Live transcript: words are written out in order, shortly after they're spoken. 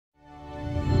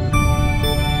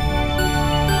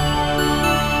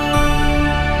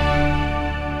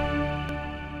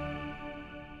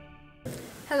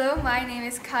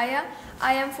is Kaya.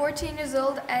 I am 14 years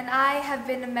old and I have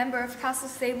been a member of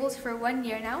Castlestables for 1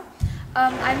 year now.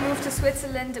 I moved to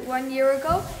Switzerland 1 year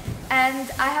ago and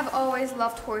I have always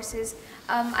loved horses.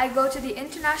 I go to the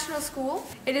international school.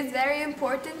 It is very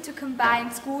important to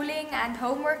combine schooling and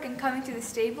homework and coming to the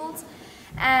stables.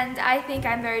 And I think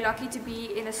I'm very lucky to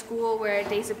be in a school where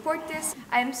they support this.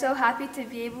 I am so happy to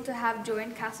be able to have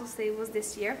joined Castlestables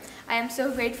this year. I am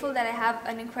so grateful that I have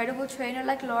an incredible trainer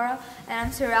like Laura, and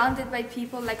I'm surrounded by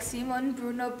people like Simon,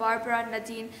 Bruno, Barbara,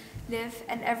 Nadine, Liv,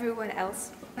 and everyone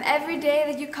else. Every day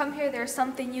that you come here, there's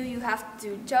something new you have to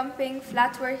do. Jumping,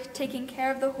 flat work, taking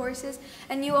care of the horses,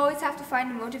 and you always have to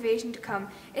find a motivation to come.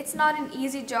 It's not an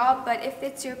easy job, but if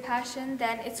it's your passion,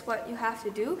 then it's what you have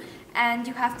to do, and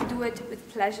you have to do it with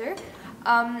pleasure.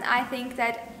 I think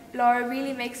that Laura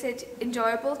really makes it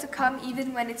enjoyable to come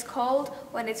even when it's cold,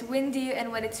 when it's windy,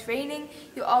 and when it's raining.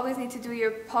 You always need to do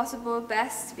your possible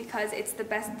best because it's the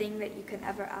best thing that you can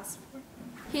ever ask for.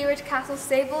 Here at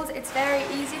Castlestables, it's very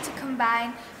easy to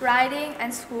combine riding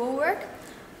and schoolwork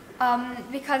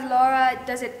because Laura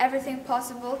does everything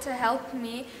possible to help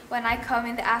me when I come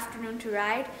in the afternoon to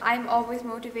ride. I'm always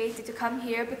motivated to come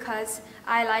here because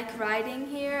I like riding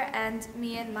here, and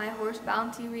me and my horse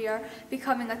Bounty, we are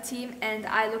becoming a team, and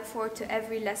I look forward to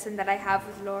every lesson that I have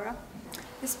with Laura.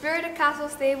 The spirit of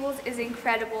Castlestables is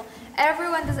incredible.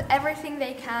 Everyone does everything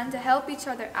they can to help each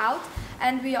other out,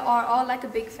 and we are all like a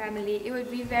big family. It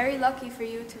would be very lucky for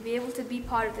you to be able to be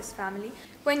part of this family.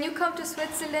 When you come to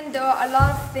Switzerland, there are a lot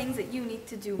of things that you need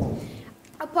to do.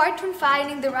 Apart from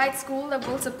finding the right school that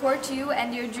will support you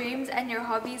and your dreams and your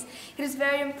hobbies, it is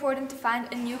very important to find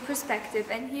a new perspective,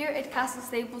 and here at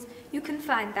Castlestables you can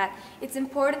find that. It's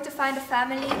important to find a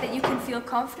family that you can feel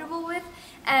comfortable with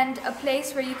and a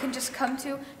place where you can just come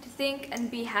to think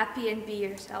and be happy and be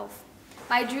yourself.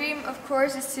 My dream, of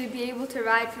course, is to be able to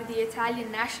ride for the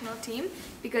Italian national team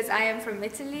because I am from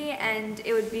Italy, and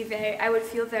I would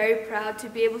feel very proud to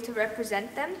be able to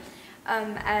represent them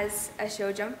as a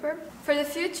show jumper. For the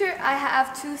future, I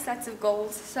have two sets of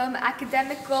goals, some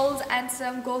academic goals and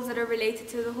some goals that are related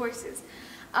to the horses.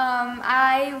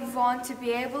 I want to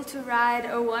be able to ride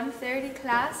a 130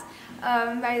 class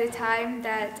by the time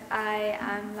that I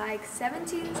am like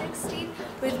 17, 16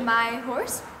 with my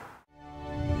horse.